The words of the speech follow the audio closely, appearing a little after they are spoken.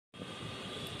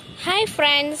Hi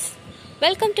friends,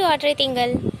 welcome to Atrai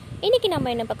Tingal. இன்னைக்கு நம்ம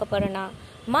என்ன பார்க்க போறோம்னா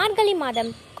மார்கழி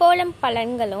மாதம் கோலம்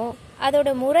பலன்களும்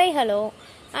அதோட முறைகளும்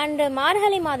அண்ட்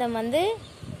மார்கழி மாதம்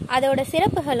அதோட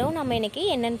சிறப்புகளும் நம்ம இன்னைக்கு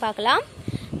என்னன்னு பார்க்கலாம்.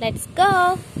 Let's go.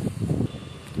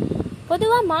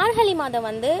 பொதுவாக மார்கழி மாதம்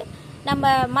நம்ம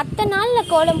மற்ற நாளில்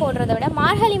கோலம் போடுறத விட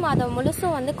மார்கழி மாதம்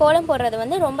முழுசும் கோலம்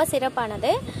போடுறது ரொம்ப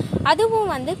சிறப்பானது. அதுவும்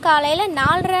காலையில்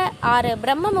 4:30-6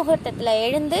 பிரம்ம முகூர்த்தத்தில்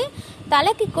எழுந்து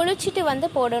தலைக்கு குளிச்சுட்டு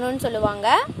போடணும்னு சொல்லுவாங்க.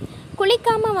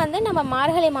 குளிக்காமல் நம்ம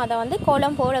மார்கழி மாதம்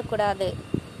கோலம் போடக்கூடாது.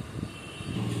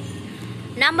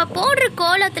 நம்ம போடுற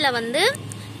கோலத்தில்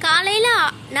காலையில்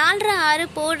 4:30-6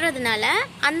 போடுறதுனால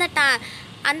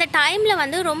அந்த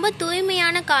டைமில் ரொம்ப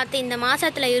தூய்மையான காற்று இந்த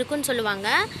மாதத்தில் இருக்குன்னு சொல்லுவாங்க.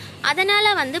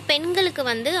 அதனால்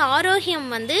பெண்களுக்கு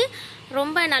ஆரோக்கியம்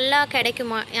ரொம்ப நல்லா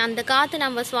கிடைக்குமா அந்த காற்று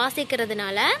நம்ம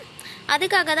சுவாசிக்கிறதுனால.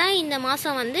 அதுக்காக தான் இந்த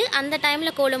மாதம் அந்த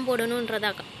டைமில் கோலம்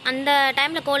போடணுன்றதாக அந்த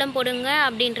டைமில் கோலம் போடுங்க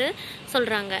அப்படின்ட்டு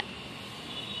சொல்கிறாங்க.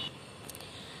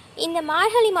 இந்த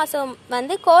மார்கழி மாதம்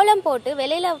கோலம் போட்டு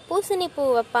வெளியில் பூசணி பூ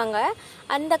வைப்பாங்க.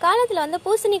 அந்த காலத்தில்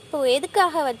பூசணி பூ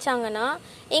எதுக்காக வச்சாங்கன்னா,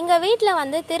 எங்கள்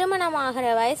வீட்டில் திருமணம்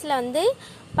ஆகிற வயசில்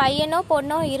பையனோ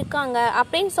பொண்ணோ இருக்காங்க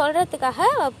அப்படின்னு சொல்கிறதுக்காக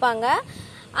வைப்பாங்க.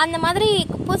 அந்த மாதிரி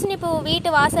பூசணி பூ வீட்டு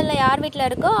வாசலில் யார் வீட்டில்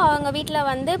இருக்கோ அவங்க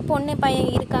வீட்டில் பொண்ணு பையன்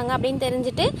இருக்காங்க அப்படின்னு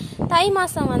தெரிஞ்சுட்டு தை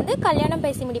மாதம் கல்யாணம்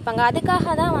பேசி முடிப்பாங்க.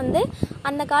 அதுக்காக தான்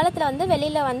அந்த காலத்தில்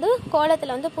வெளியில்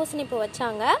கோலத்தில் பூசணி பூ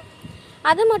வச்சாங்க.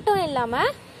 அது மட்டும்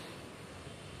இல்லாமல்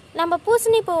நம்ம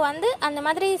பூசணி பூ அந்த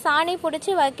மாதிரி சாணி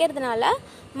பிடிச்சி வைக்கிறதுனால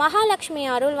மகாலட்சுமி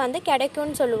அருள்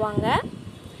கிடைக்கும்னு சொல்லுவாங்க.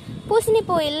 பூசணி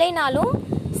பூ இல்லைனாலும்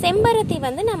செம்பருத்தி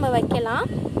நம்ம வைக்கலாம்.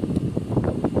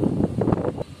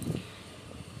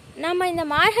 நம்ம இந்த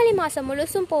மார்கழி மாதம்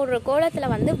முழுசும் போடுற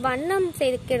கோலத்தில் வண்ணம்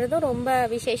சேர்க்கிறதும் ரொம்ப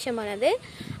விசேஷமானது.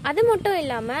 அது மட்டும்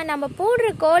இல்லாமல் நம்ம போடுற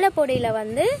கோலப்பொடியில்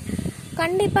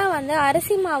கண்டிப்பாக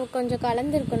அரிசி மாவு கொஞ்சம்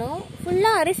கலந்துருக்கணும்.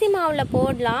 ஃபுல்லாக அரிசி மாவில்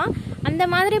போடலாம். அந்த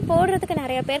மாதிரி போடுறதுக்கு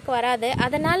நிறைய பேருக்கு வராது.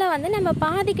 அதனால் நம்ம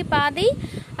பாதிக்கு பாதி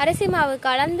அரிசி மாவு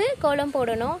கலந்து கோலம்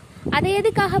போடணும். அது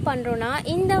எதுக்காக பண்ணுறோன்னா,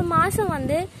 இந்த மாதம்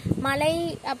மழை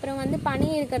அப்புறம் பனி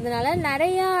இருக்கிறதுனால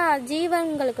நிறையா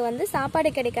ஜீவன்களுக்கு சாப்பாடு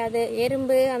கிடைக்காது.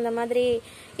 எறும்பு அந்த மாதிரி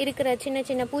இருக்கிற சின்ன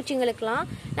சின்ன பூச்சிங்களுக்கெல்லாம்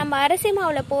நம்ம அரிசி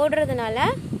மாவில் போடுறதுனால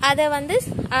அதை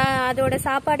அதோட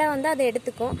சாப்பாடாக அதை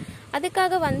எடுத்துக்கும்.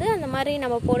 அதுக்காக அந்த மாதிரி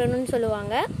நம்ம போடணும்னு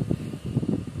சொல்லுவாங்க.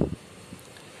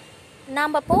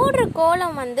 நம்ம போடுற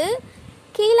கோலம்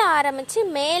கீழே ஆரம்பித்து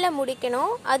மேலே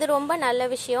முடிக்கணும். அது ரொம்ப நல்ல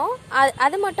விஷயம்.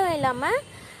 அது மட்டும் இல்லாமல்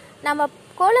நம்ம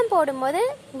கோலம் போடும்போது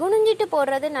குனிஞ்சிட்டு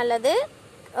போடுறது நல்லது.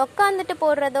 உட்காந்துட்டு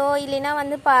போடுறதோ இல்லைன்னா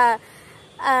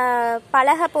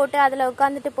பலகை போட்டு அதில்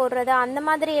உட்காந்துட்டு போடுறதோ அந்த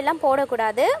மாதிரி எல்லாம்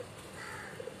போடக்கூடாது.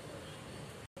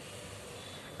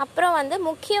 அப்புறம்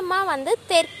முக்கியமாக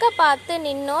தெற்க பார்த்து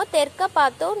நின்னோ தெற்க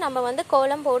பார்த்தோ நம்ம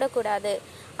கோலம் போடக்கூடாது.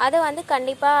 அது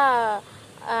கண்டிப்பாக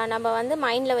நம்ம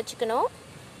மைண்டில் வச்சுக்கணும்.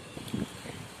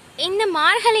 இந்த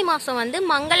மார்கழி மாதம்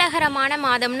மங்களகரமான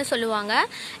மாதம்னு சொல்லுவாங்க.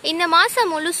 இந்த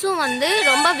மாதம் முழுசும்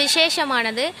ரொம்ப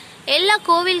விசேஷமானது. எல்லா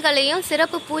கோவில்களையும்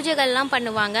சிறப்பு பூஜைகள்லாம்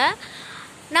பண்ணுவாங்க.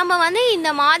 நம்ம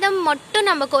இந்த மாதம் மட்டும்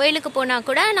நம்ம கோயிலுக்கு போனால்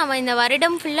கூட நம்ம இந்த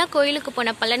வருடம் ஃபுல்லாக கோயிலுக்கு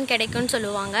போன பலன் கிடைக்கும்னு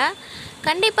சொல்லுவாங்க.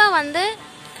 கண்டிப்பாக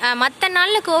மற்ற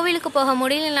நாளில் கோவிலுக்கு போக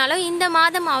முடியலனாலும் இந்த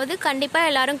மாதமாவது கண்டிப்பாக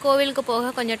எல்லாரும் கோவிலுக்கு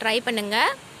போக கொஞ்சம் ட்ரை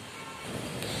பண்ணுங்கள்.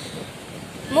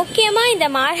 முக்கியமாக இந்த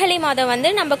மார்கழி மாதம்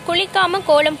நம்ம குளிக்காமல்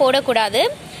கோலம் போடக்கூடாது.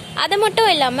 அது மட்டும்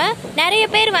இல்லாமல் நிறைய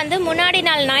பேர் முன்னாடி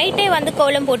நாள் நைட்டே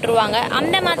கோலம் போட்டுருவாங்க.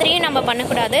 அந்த மாதிரியும் நம்ம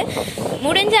பண்ணக்கூடாது.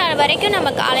 முடிஞ்ச வரைக்கும்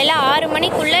நம்ம காலையில் 6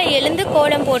 மணிக்குள்ளே எழுந்து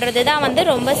கோலம் போடுறது தான்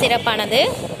ரொம்ப சிறப்பானது.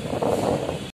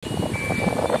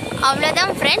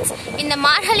 அவ்வளோதான் ஃப்ரெண்ட்ஸ். இந்த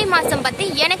மார்கழி மாதம் பற்றி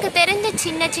எனக்கு தெரிஞ்ச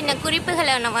சின்ன சின்ன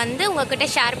குறிப்புகளை நான் உங்ககிட்ட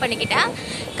ஷேர் பண்ணிக்கிட்டேன்.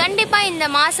 கண்டிப்பாக இந்த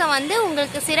மாதம்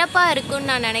உங்களுக்கு சிறப்பாக இருக்குன்னு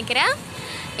நான் நினைக்கிறேன்.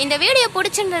 இந்த வீடியோ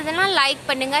பிடிச்சிருந்ததுன்னா லைக்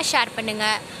பண்ணுங்கள், ஷேர்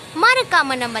பண்ணுங்கள்.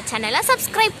 மறக்காமல் நம்ம சேனலை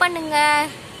சப்ஸ்கிரைப் பண்ணுங்கள்.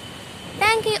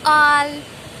 Thank you all.